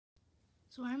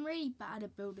So I'm really bad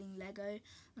at building Lego,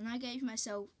 and I gave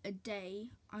myself a day.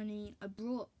 I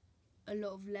brought a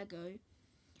lot of Lego,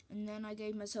 and then I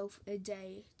gave myself a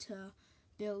day to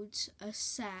build a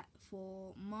set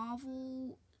for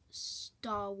Marvel,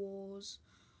 Star Wars,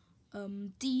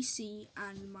 DC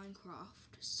and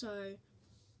Minecraft. So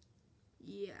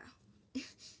yeah,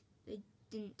 they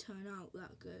didn't turn out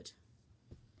that good.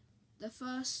 The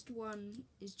first one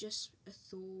is just a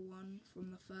Thor one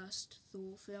from the first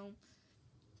Thor film,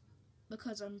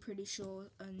 because I'm pretty sure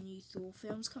a new Thor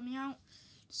film's coming out.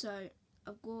 So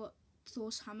I've got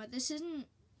Thor's hammer. This isn't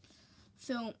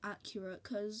film accurate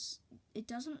because it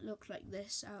doesn't look like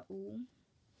this at all.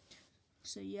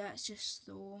 So yeah, it's just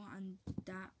Thor and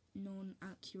that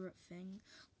non-accurate thing.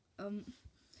 And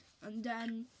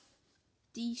then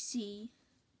DC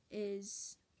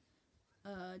is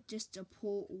just a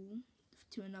portal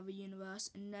to another universe,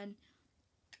 and then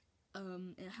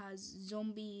it has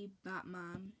zombie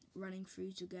Batman running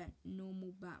through to get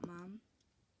normal Batman.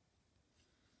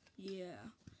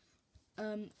 Yeah.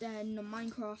 Then the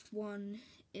Minecraft one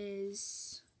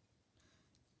is...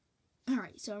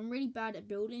 Alright, so I'm really bad at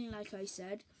building, like I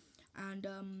said. And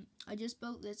I just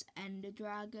built this Ender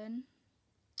Dragon.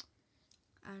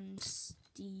 And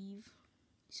Steve.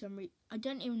 So I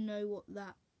don't even know what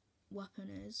that weapon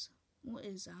is. What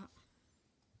is that?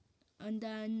 And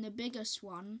then the biggest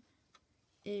one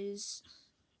is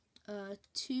not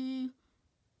too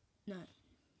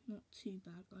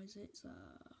bad, guys. It's a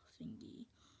thingy.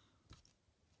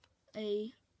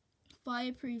 A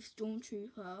fireproof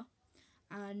stormtrooper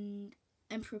and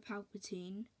Emperor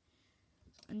Palpatine.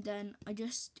 And then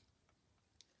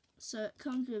so it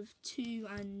comes with 2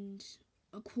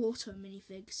 1/4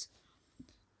 minifigs.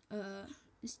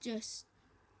 It's just,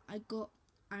 I got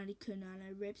Anakin and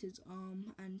I ripped his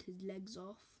arm and his legs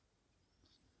off.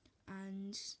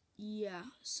 And yeah,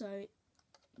 so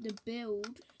the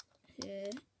build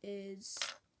here is,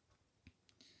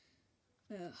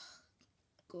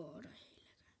 God, I hate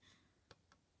Lego.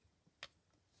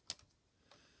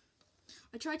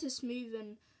 I tried to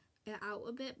smoothen it out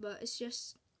a bit, but it's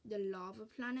just the lava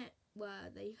planet where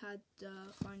they had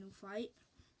the final fight.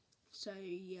 So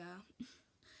yeah,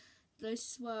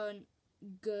 those weren't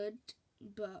good,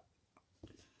 but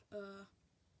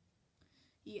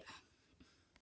yeah.